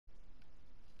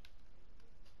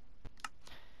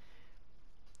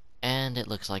And it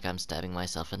looks like I'm stabbing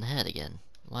myself in the head again.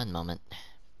 One moment.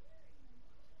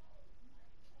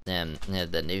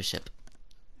 The new ship.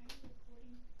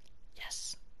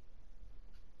 Yes.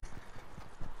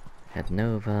 Head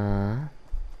Nova.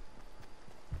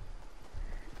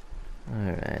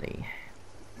 Alrighty.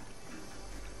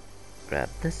 Grab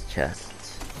this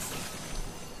chest.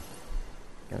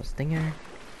 Go stinger.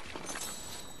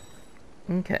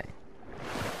 Okay.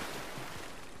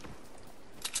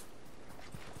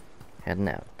 Heading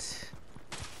out.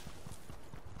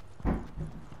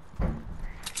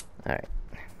 Alright.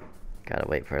 Gotta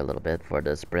wait for a little bit for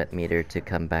the sprint meter to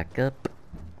come back up.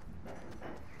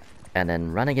 And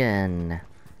then run again.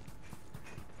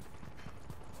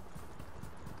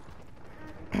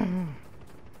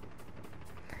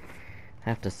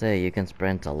 Have to say, you can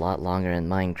sprint a lot longer in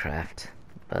Minecraft.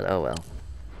 But oh well.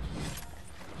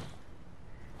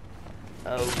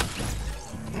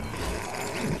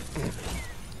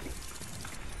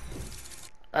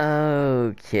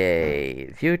 Okay,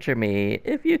 future me,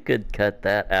 if you could cut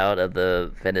that out of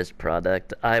the finished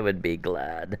product, I would be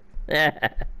glad.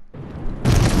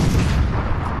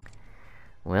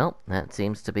 Well, that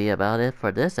seems to be about it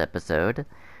for this episode.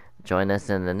 Join us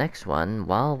in the next one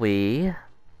while we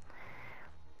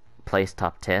place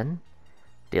top 10,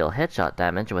 deal headshot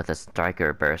damage with a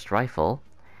striker burst rifle,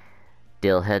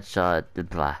 deal headshot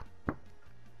blah.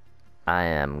 I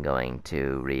am going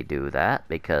to redo that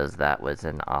because that was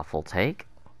an awful take.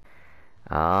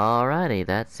 Alrighty,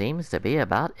 that seems to be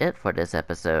about it for this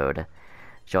episode.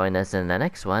 Join us in the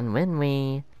next one when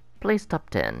we place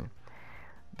top 10.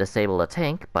 Disable a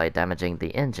tank by damaging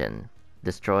the engine.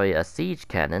 Destroy a siege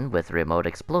cannon with remote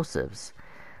explosives.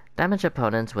 Damage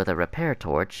opponents with a repair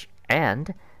torch.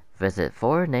 And visit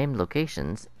 4 named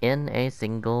locations in a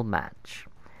single match.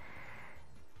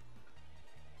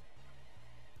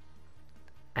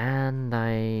 And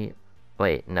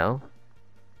wait, no.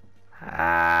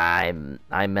 I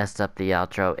messed up the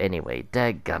outro anyway.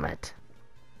 Dadgummit.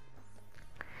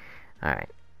 Alright.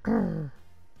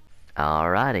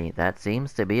 Alrighty, that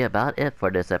seems to be about it for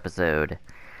this episode.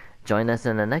 Join us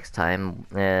in the next time.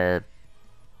 Dang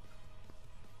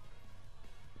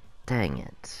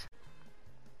it.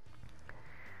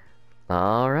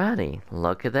 Alrighty,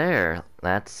 looky there.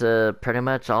 That's pretty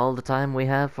much all the time we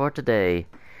have for today.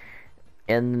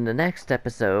 In the next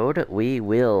episode, we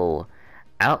will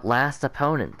outlast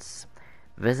opponents,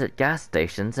 visit gas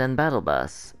stations and battle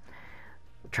bus,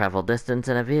 travel distance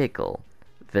in a vehicle,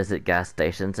 visit gas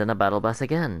stations and a battle bus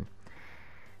again,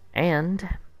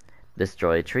 and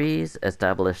destroy trees,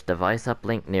 establish device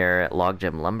uplink near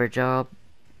logjam lumber job.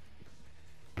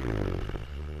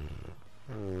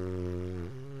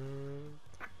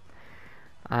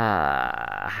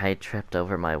 I tripped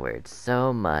over my words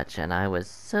so much, and I was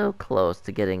so close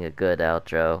to getting a good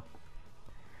outro.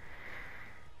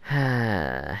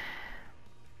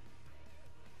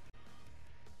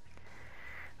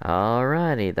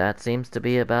 Alrighty, that seems to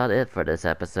be about it for this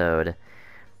episode.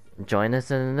 Join us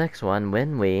in the next one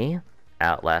when we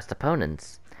outlast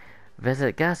opponents,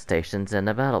 visit gas stations in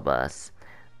a battle bus,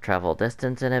 travel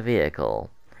distance in a vehicle,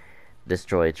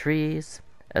 destroy trees,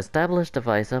 establish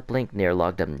device uplink near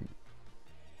logjam.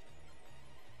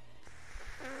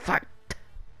 Fart.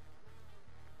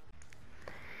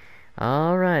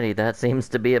 Alrighty, that seems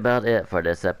to be about it for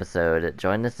this episode.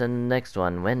 Join us in the next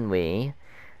one when we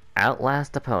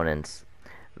outlast opponents,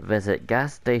 visit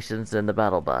gas stations in the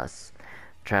battle bus,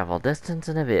 travel distance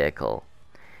in a vehicle,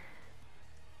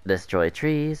 destroy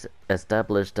trees,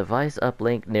 establish device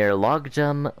uplink near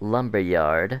logjam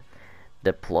lumberyard,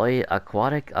 deploy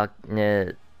aquatic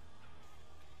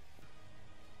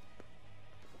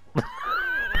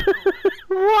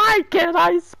Why can't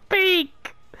I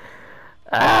speak?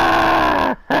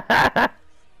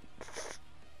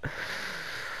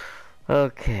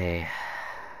 Okay.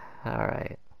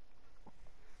 Alright.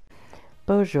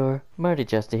 Bonjour, Marty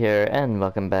Justy here, and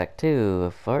welcome back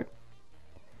to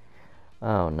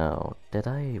Oh no, did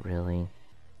I really?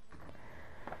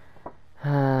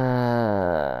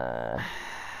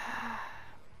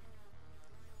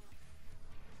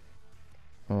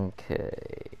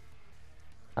 Okay.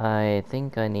 I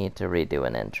think I need to redo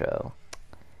an intro.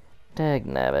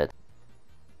 Dagnabbit.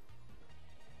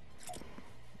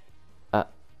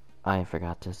 I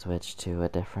forgot to switch to a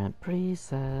different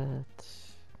preset.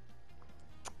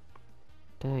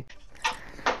 Dag.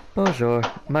 Bonjour,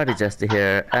 Marty Justy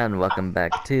here, and welcome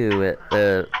back to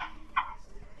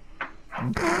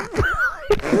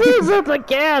Freeze it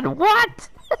again! What?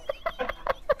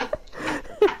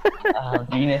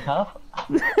 Do you need help?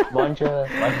 Bonjour,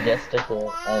 Marty Justy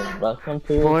here, and welcome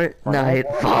to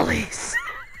Fortnite Follies.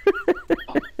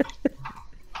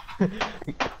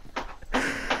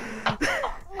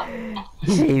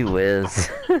 Gee whiz.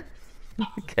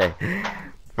 Okay,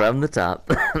 from the top.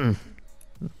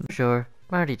 Sure,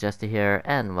 Marty Justy here,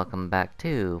 and welcome back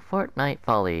to Fortnite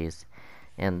Follies.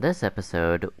 In this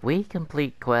episode, we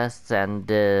complete quests and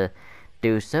do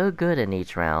so good in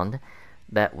each round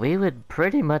that we would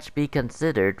pretty much be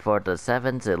considered for the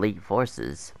Seven's elite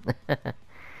forces.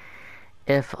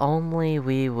 If only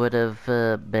we would have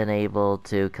been able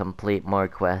to complete more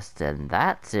quests in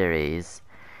that series,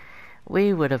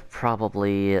 we would have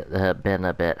probably been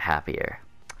a bit happier.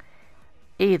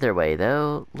 Either way,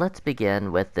 though, let's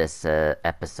begin with this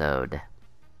episode.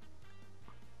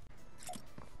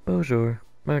 Bonjour,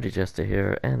 Marty Jester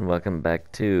here, and welcome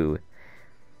back to...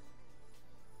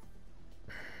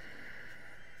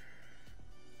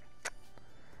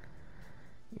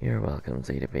 You're welcome,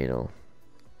 Zeta Beetle.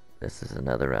 This is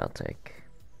another outtake.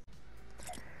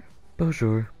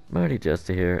 Bonjour, Marty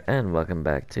Jester here, and welcome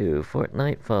back to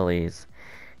Fortnite Follies.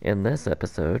 In this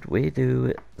episode, we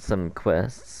do some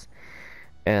quests,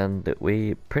 and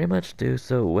we pretty much do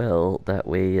so well that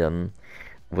we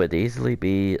would easily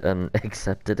be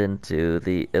accepted into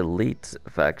the elite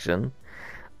faction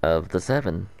of the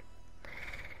Seven.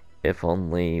 If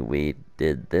only we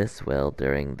did this well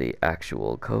during the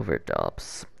actual covert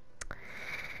ops.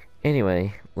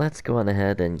 Anyway, let's go on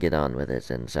ahead and get on with it,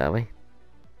 then, shall we?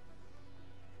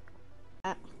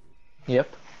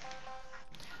 Yep.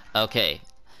 Okay.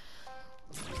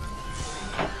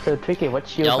 So Tricky,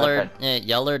 what's your weapon?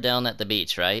 Y'all are down at the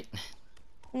beach, right?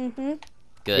 Mm-hmm.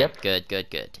 Good, Yep.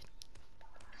 good.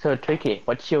 So Tricky,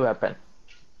 what's your weapon?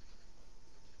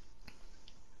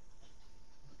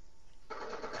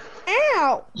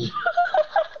 Ow! You're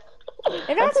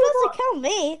not supposed to kill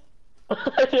me.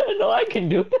 I didn't know I can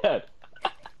do that.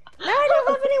 Now I don't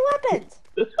have any weapons.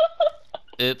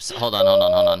 Oops, hold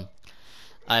on.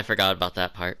 I forgot about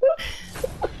that part.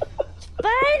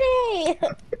 Spidey!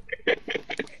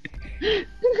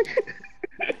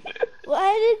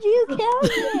 Why did you kill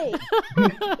me?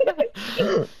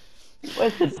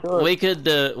 What's the door? We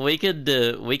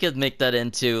could make that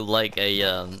into like a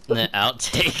an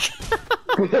outtake.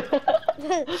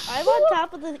 I'm on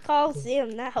top of the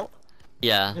Coliseum now.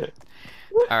 Yeah.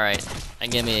 All right.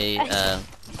 Give me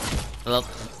well.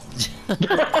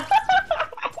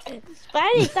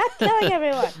 Spidey, stop killing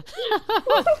everyone.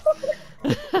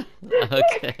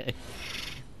 Okay.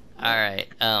 All right.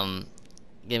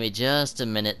 Give me just a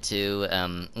minute to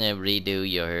redo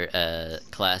your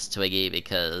class, Twiggy,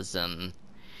 because that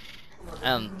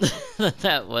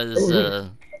was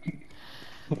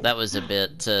a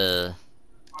bit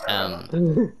all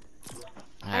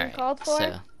right. Uncalled for?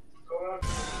 So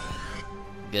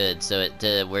good. So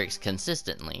it works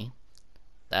consistently.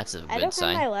 That's a I good don't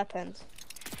sign. have my weapons.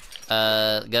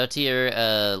 Go to your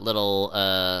little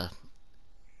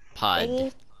pod.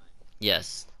 Thingy?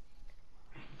 Yes.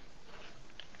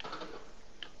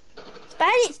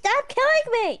 Spidey, stop killing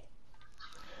me!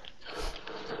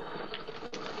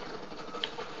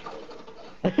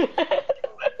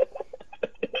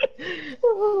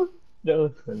 That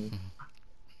was funny.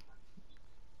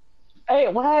 Hey,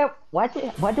 why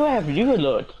do I have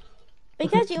reload?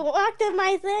 Because you walked in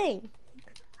my thing.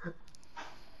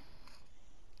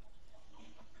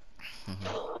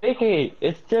 Vicky,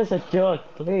 it's just a joke,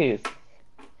 please.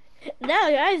 No,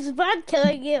 I was about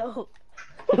killing you.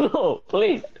 No,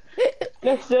 please.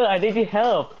 Yes, sir, I need your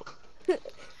help.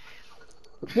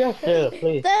 Yes, sir,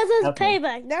 please. This is help me.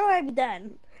 payback. Now I'm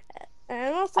done. And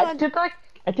I'm also I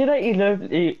did not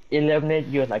eliminate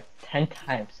you like 10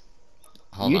 times.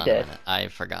 Hold You on did. a minute. I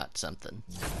forgot something.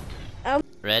 Um.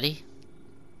 Ready?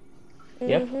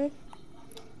 Yep. Mhm.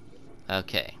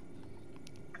 Okay.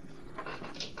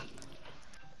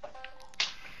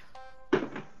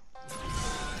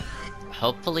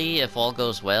 Hopefully, if all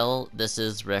goes well, this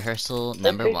is rehearsal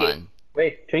number Tricky. 1.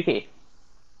 Wait, Tricky.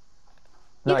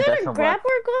 You No, it got a doesn't work.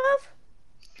 grappler glove?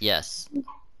 Yes.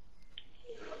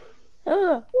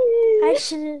 Oh, I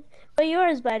should. But you're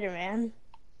a Spider-Man.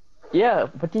 Yeah,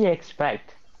 what did you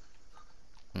expect?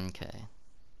 Okay.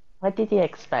 What did you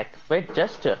expect? Wait,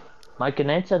 Jester, my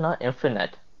grenades are not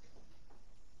infinite.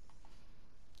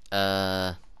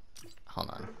 Hold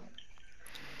on.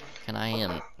 Can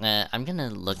I, I'm gonna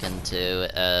look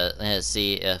into,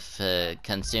 see if,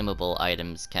 consumable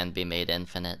items can be made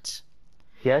infinite.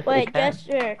 Yes, Wait, it can.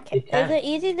 Gesture, It is can. it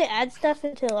easy to add stuff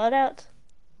into loadouts?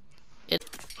 It...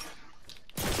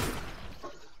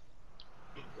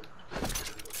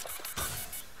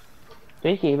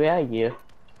 Vicky, where are you?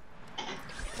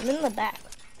 I'm in the back.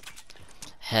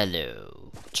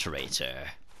 Hello, traitor.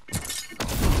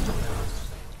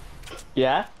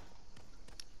 Yeah?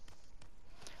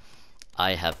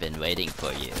 I have been waiting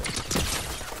for you.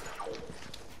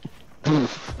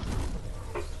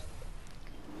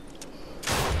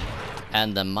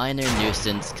 And the minor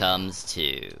nuisance comes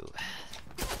too.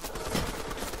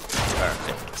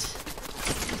 Perfect.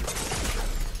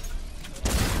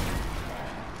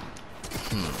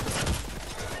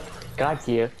 Got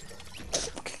you.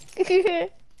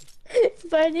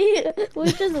 Buddy, we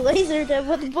just lasered him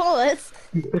with bullets.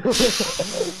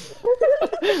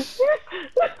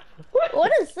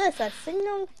 What is this? A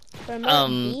signal from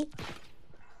B?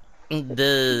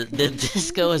 The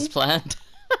disco is planned.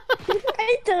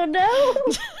 I don't know.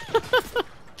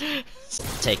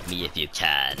 Take me if you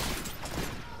can.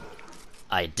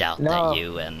 I doubt No. that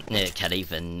you can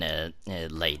even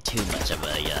lay too much of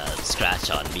a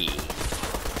scratch on me.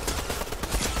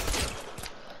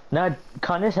 Now,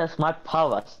 Connors has my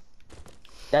powers.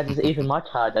 That is even much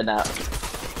harder now.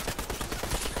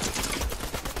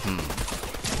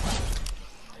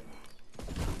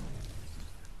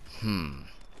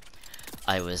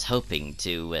 I was hoping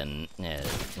to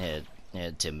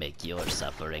make your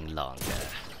suffering longer.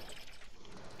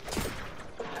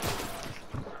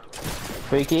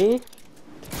 Freaky?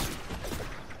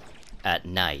 At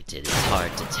night, it is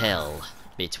hard to tell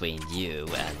between you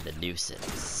and the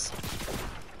nuisance.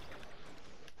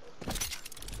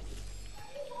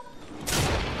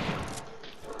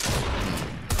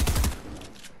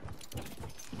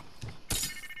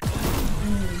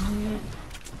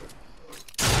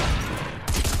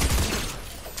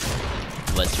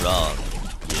 What's wrong?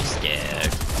 You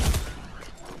scared?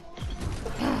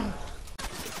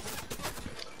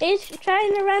 He's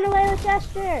trying to run away with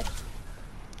Jester.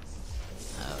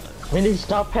 We need to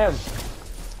stop him.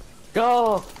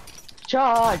 Go!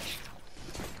 Charge!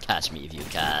 Catch me if you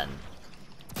can.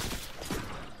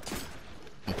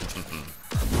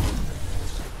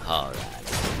 Alright.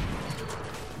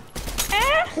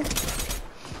 Ah!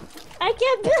 I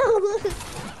can't build.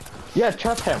 Yeah,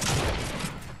 trap him.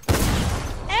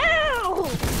 Ow!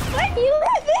 Why do you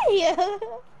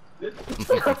hit me?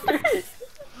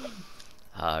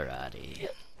 Alrighty.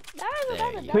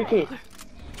 There you Freaky. are.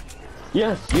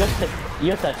 Yes,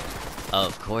 yes, it.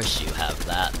 Of course you have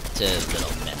that,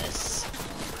 little menace.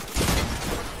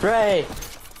 Trey!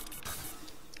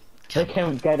 Make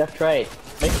him get afraid.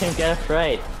 Make him get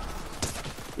afraid.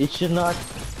 You should not.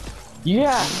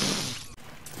 Yeah!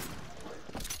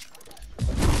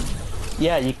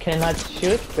 Yeah, you cannot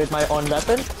shoot with my own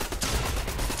weapon.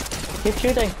 Keep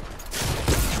shooting.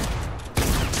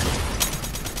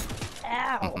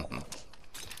 Ow!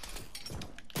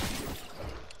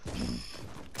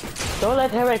 Don't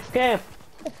let him escape.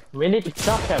 We need to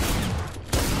stop him.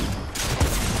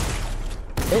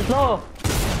 It's low.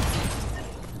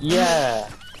 Yeah.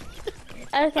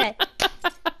 Okay.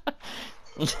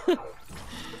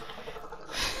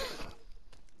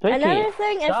 Tricky. Another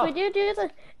thing, Stop.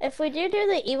 if we do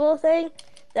the evil thing,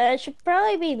 then it should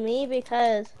probably be me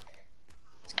because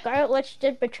Scarlet Witch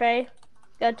did betray,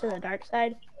 go to the dark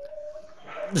side.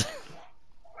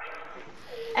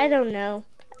 I don't know.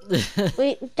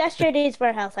 Jester needs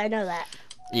more health. I know that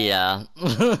Yeah.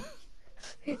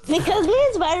 because me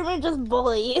and Spider-Man just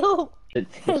bully you.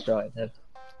 Destroy him.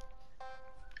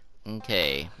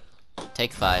 Okay.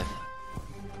 Take 5.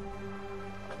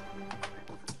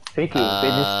 Tricky. We need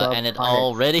to stop And it on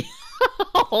already.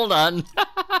 Hold on.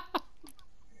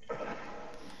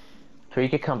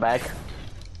 Tricky, come back.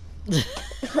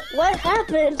 What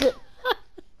happened?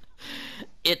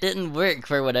 It didn't work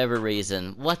for whatever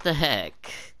reason. What the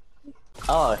heck?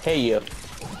 Oh, hey you.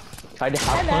 Try to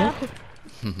help Hello.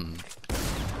 him.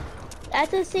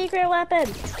 That's a secret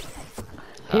weapon.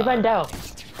 He went down.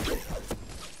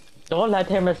 Don't let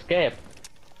him escape.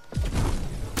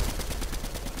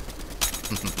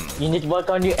 You need to work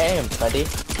on your aim, buddy.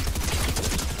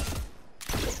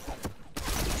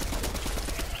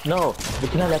 No, we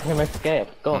cannot let him escape.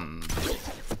 Go.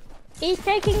 He's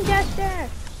taking Jester.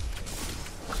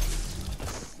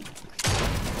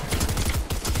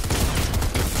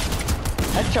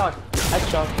 Headshot.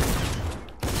 Headshot.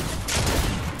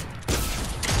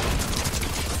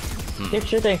 Keep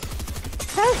shooting.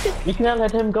 We cannot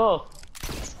let him go.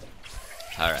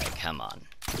 Alright, come on.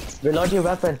 Reload your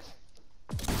weapon.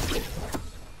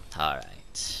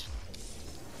 Alright.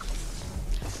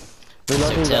 Reload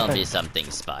So your tell weapon. me something,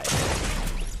 Spider.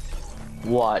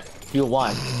 What? You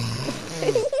want?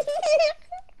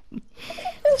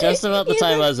 Just about the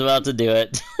time I was about to do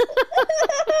it.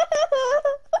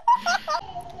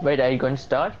 Wait, are you going to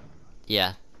start?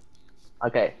 Yeah.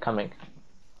 Okay, coming.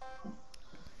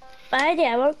 Buddy,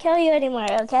 I won't kill you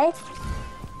anymore, okay?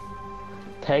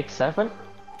 Take 7.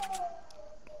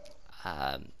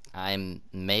 I'm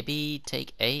maybe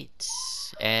take 8,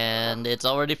 and it's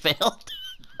already failed.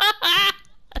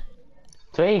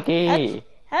 Twiggy!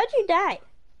 How'd you die?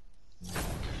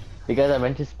 Because I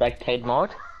went to spectate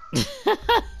mode.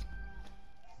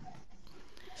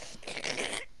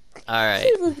 Alright.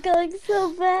 This is going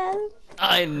so bad.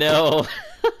 I know.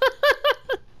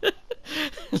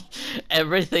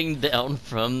 Everything down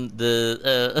from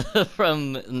the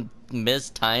from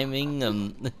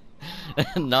mistiming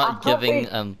not giving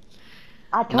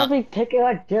I thought we take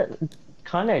out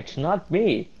Carnage, not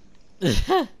me.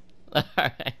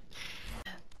 Alright.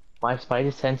 My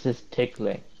spidey sense is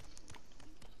tickling.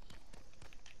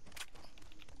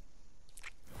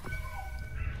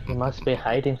 He must be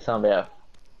hiding somewhere.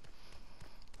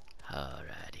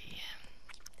 Alrighty.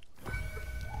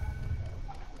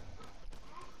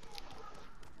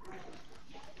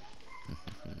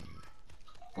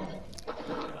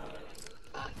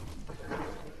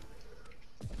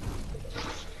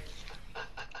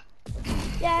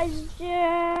 Yes,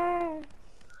 sure.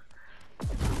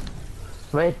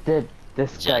 Where did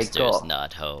this guy Jester's go?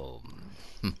 not home.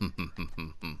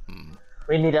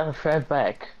 We need our friend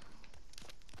back.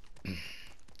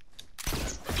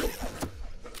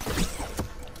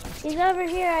 He's over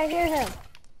here, I hear him.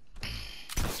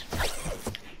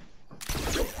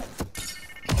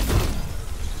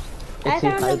 I Is he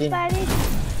found him, hiding? Spidey.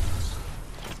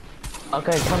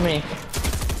 Okay, come here.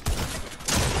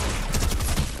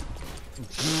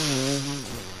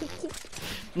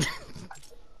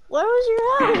 Where was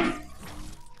your house?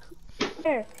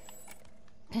 Here,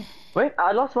 Wait,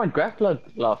 I lost my grappler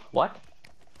glove. What?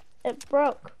 it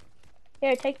broke.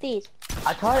 Here, take these.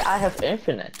 I thought I have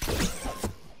infinite.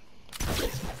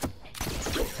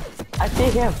 I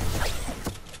see him.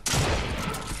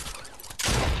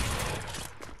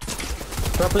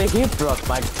 Probably he broke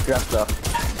my grappler.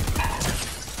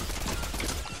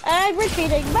 I'm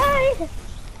retreating. Bye.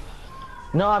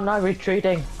 No, I'm not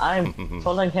retreating. I'm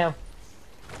following him.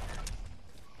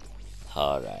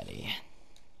 Alrighty.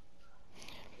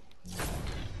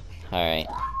 Alright.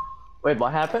 Wait,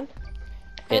 what happened?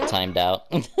 It timed out.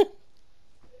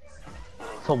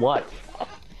 For what?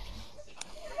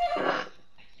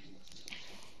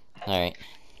 Alright.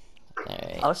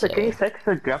 Alright. Also, can you fix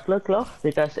the grappler glove?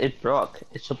 Because it broke.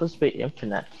 It's supposed to be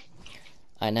infinite.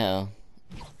 I know.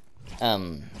 Let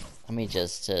me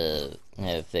just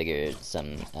figure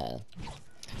some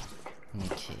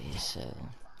okay, so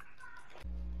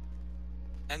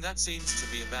And that seems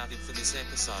to be about it for this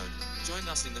episode. Join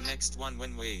us in the next one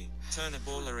when we turn a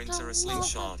baller into a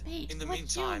slingshot. In the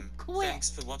meantime, thanks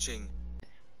for watching.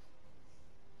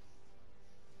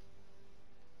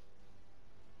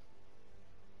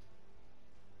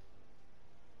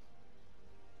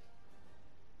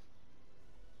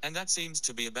 And that seems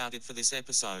to be about it for this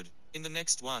episode. In the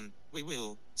next one, we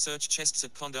will search chests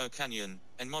at Condo Canyon,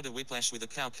 and mod a whiplash with a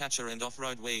cow catcher and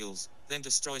off-road wheels, then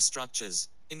destroy structures.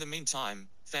 In the meantime,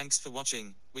 thanks for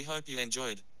watching, we hope you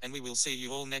enjoyed, and we will see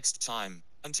you all next time.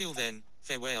 Until then,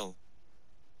 farewell.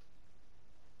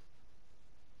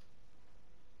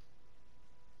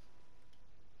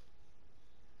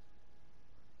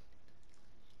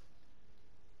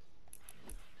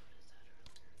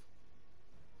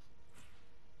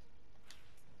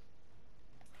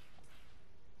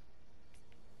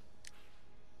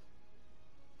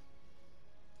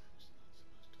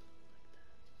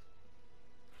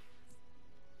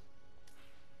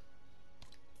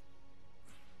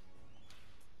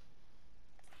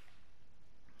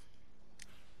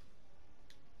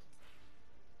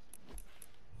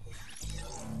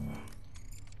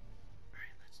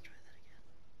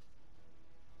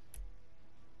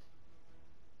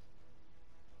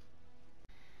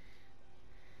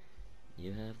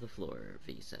 you have the floor,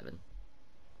 V7.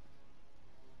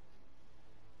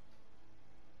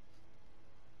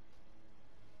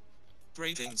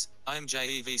 Greetings, I am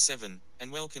JEV7,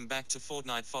 and welcome back to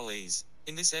Fortnite Follies.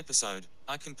 In this episode,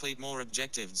 I complete more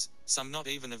objectives, some not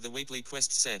even of the weekly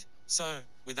quest set. So,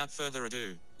 without further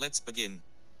ado, let's begin.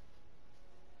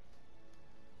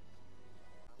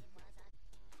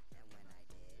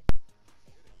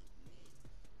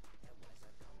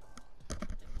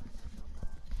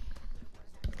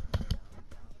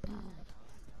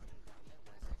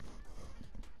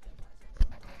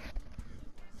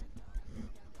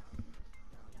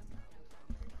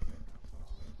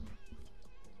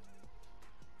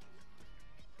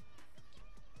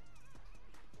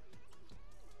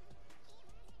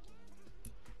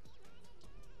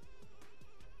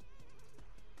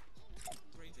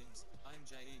 Greetings, I am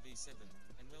JEV7,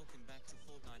 and welcome back to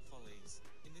Fortnite Follies.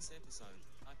 In this episode,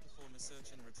 I perform a search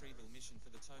and retrieval mission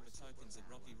for the Tova tokens at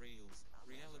Rocky Reels,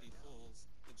 Reality Falls,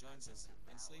 the Joneses,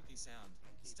 and Sleepy Sound.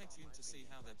 Stay tuned to see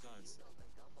how that goes.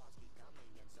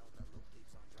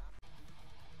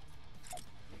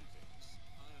 Greetings,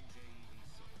 I am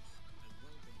JEV6, and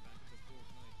welcome back to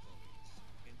Fortnite Follies.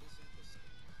 In this episode,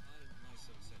 I and my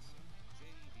successor,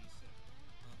 JEV7,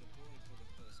 are deployed for the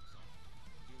first time.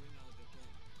 During our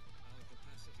deployment, our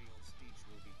capacity of speech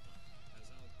will be cut, as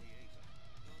our creator,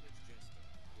 Carnage Jester,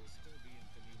 will still be in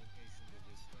communication with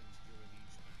his friends during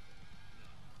each battle.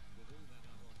 Now, with all that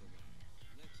out of the way,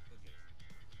 let's begin.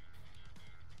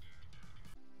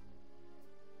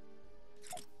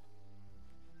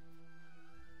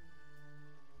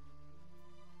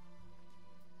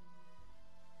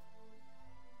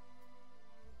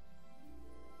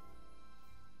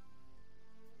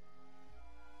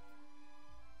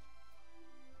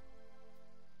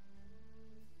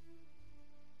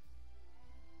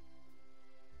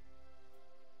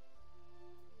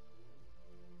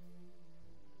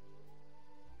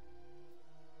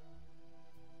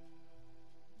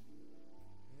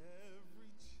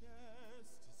 Every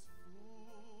chest is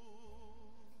full,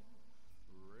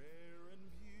 rare and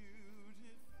beautiful,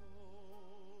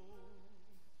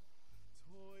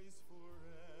 toys for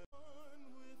everyone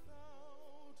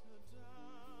without a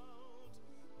doubt.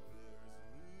 There's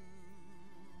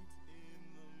loot in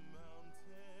the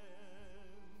mountains,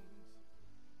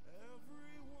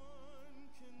 everyone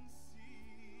can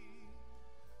see,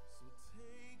 so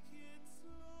take it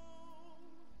slow.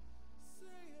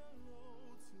 Say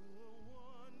hello to a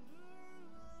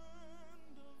wonderland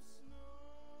of snow.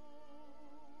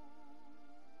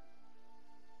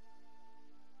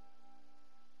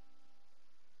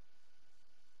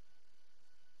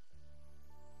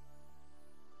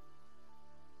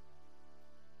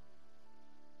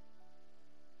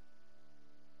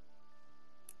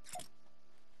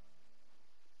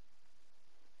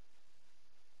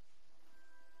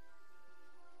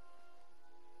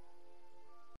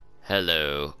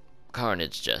 Hello,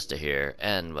 Carnage Jester here,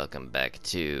 and welcome back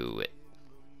to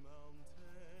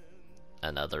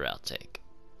another outtake.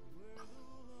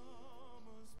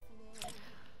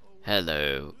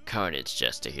 Hello, Carnage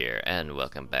Jester here, and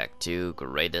welcome back to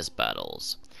Greatest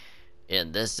Battles.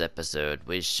 In this episode,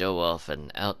 we show off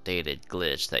an outdated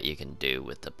glitch that you can do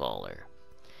with the baller.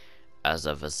 As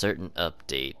of a certain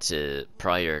update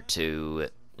prior to,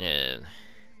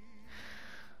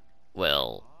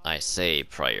 well, I say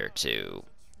prior to,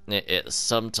 it's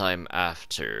sometime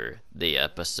after the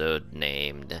episode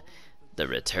named The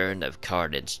Return of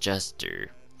Carnage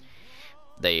Jester.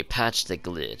 They patched the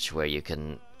glitch where you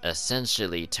can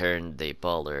essentially turn the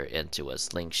baller into a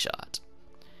slingshot.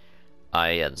 I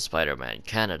and Spider-Man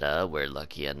Canada were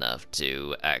lucky enough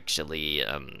to actually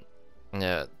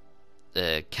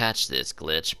catch this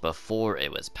glitch before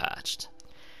it was patched.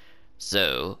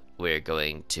 So, we're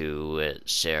going to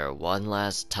share one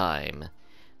last time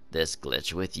this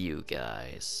glitch with you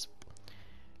guys.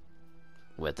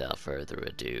 Without further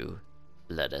ado,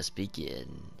 let us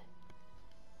begin.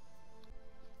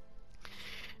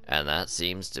 And that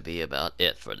seems to be about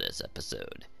it for this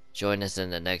episode. Join us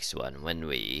in the next one when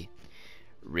we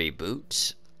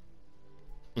reboot,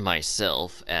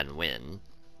 myself and Win,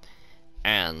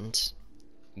 and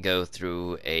go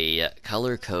through a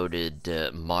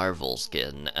color-coded Marvel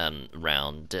skin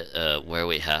round where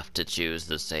we have to choose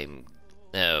the same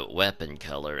weapon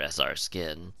color as our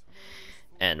skin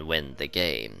and win the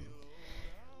game.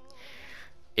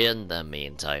 In the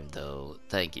meantime though,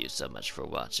 thank you so much for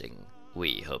watching.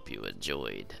 We hope you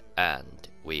enjoyed, and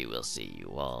we will see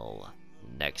you all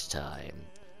next time.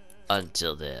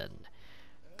 Until then,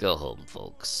 go home,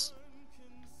 folks.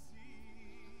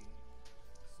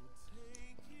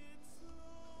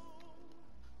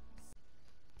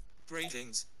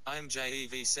 Greetings, I am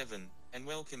JEV7, and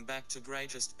welcome back to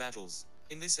Greatest Battles.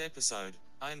 In this episode,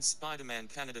 I and Spider-Man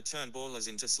Canada turn ballers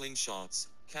into slingshots,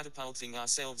 catapulting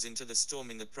ourselves into the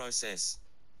storm in the process.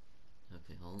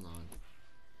 Okay, hold on.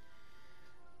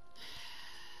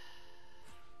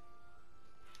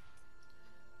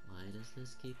 Why does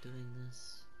this keep doing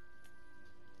this?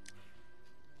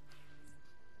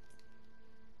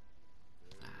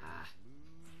 Ah.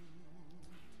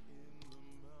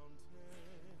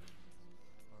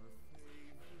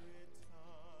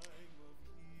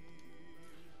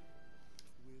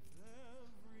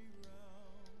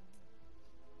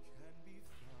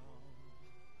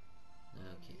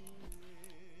 Okay.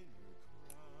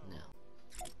 Now.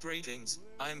 Greetings,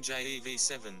 I am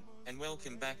JEV7, and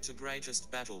welcome back to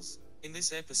Greatest Battles. In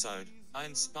this episode, I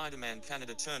and Spider-Man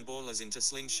Canada turn ballers into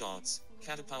slingshots,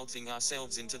 catapulting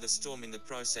ourselves into the storm in the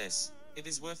process. It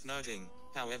is worth noting,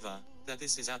 however, that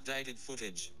this is outdated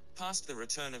footage. Past the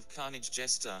return of Carnage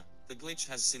Jester, the glitch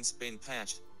has since been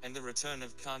patched, and the return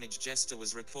of Carnage Jester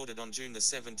was recorded on June the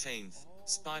 17th,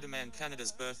 Spider-Man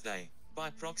Canada's birthday. By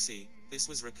proxy, this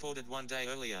was recorded one day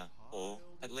earlier, or,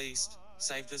 at least,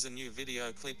 saved as a new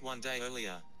video clip one day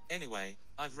earlier. Anyway,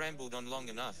 I've rambled on long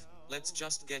enough, let's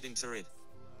just get into it.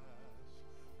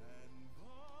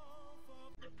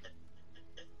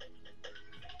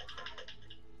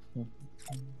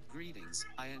 Greetings,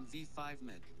 I am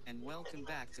V5Mid, and welcome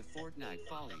back to Fortnite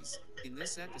Follies. In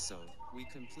this episode, we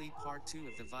complete part 2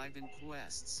 of the Vibin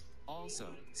quests. Also,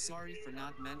 sorry for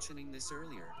not mentioning this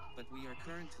earlier, but we are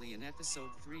currently in episode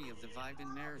 3 of the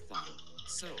Vibin Marathon.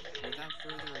 So, without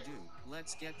further ado,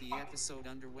 let's get the episode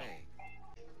underway.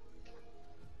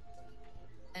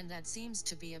 And that seems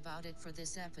to be about it for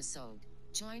this episode.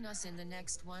 Join us in the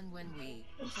next one when we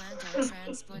plant or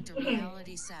transplant a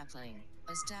reality sapling,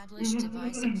 establish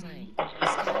device a pling,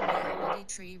 scan reality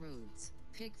tree roots,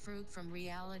 pick fruit from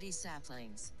reality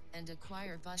saplings, and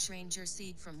acquire bushranger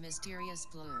seed from mysterious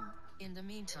bloom. In the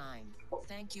meantime,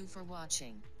 thank you for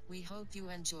watching. We hope you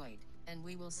enjoyed, and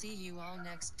we will see you all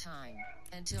next time.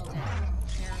 Until then,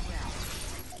 farewell.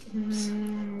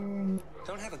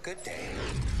 Don't have a good day.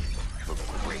 Have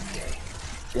a great day.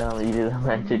 Yeah, you didn't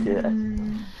meant to do that.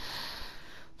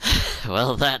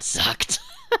 Well, that sucked.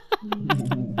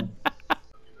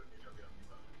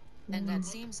 And that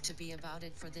seems to be about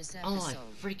it for this Oh, episode.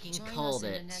 I freaking Join called us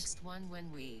in it. the next one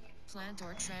when we plant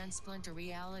or transplant a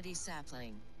reality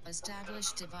sapling,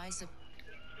 establish device of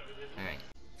Alright.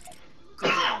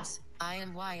 greetings. I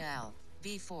am YL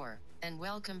B4, and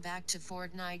welcome back to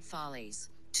Fortnite Follies.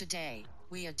 Today,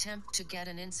 we attempt to get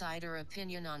an insider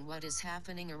opinion on what is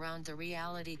happening around the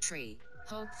reality tree.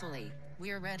 Hopefully,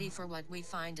 we're ready for what we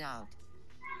find out.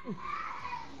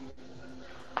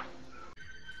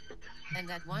 And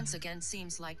that once again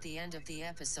seems like the end of the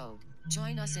episode.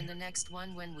 Join us in the next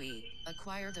one when we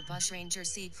acquire the bushranger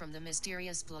seed from the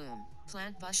mysterious bloom,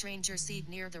 plant bushranger seed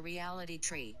near the reality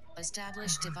tree,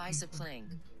 establish device a pling.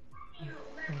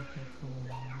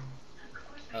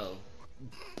 Oh.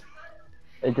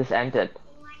 It just ended.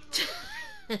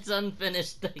 It's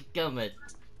unfinished, gummit.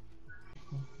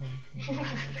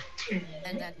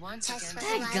 And that once Test again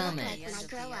what seems Dadgummit. like like the when end I of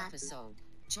grow the up. episode.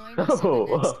 Join us in the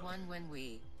Oh. next one when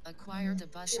we acquire the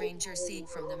bushranger seed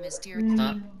from the mysterious.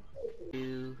 Stop.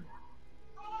 2,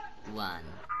 1.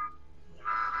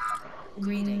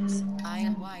 Greetings, I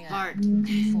am Fart.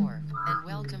 YL4, and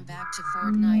welcome back to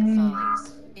Fortnite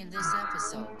Follies. In this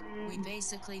episode, we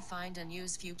basically find and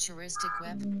use futuristic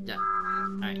weapons. Done.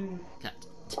 Alright, cut.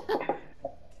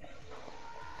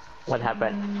 What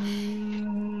happened?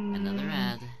 Another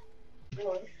ad.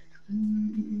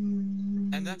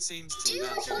 And that seems to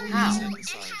about do it for How? this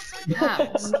episode. How?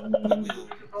 We will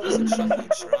visit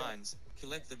shuffled shrines,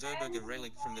 collect the Durburger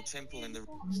relic from the temple and the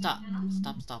Stop.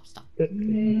 Stop.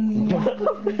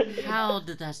 How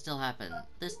did that still happen?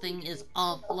 This thing is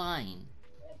offline.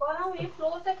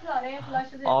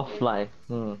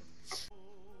 Offline.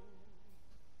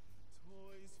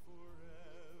 Toys for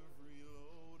every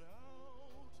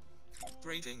loadout.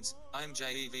 Greetings, I'm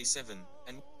JEV7,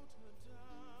 and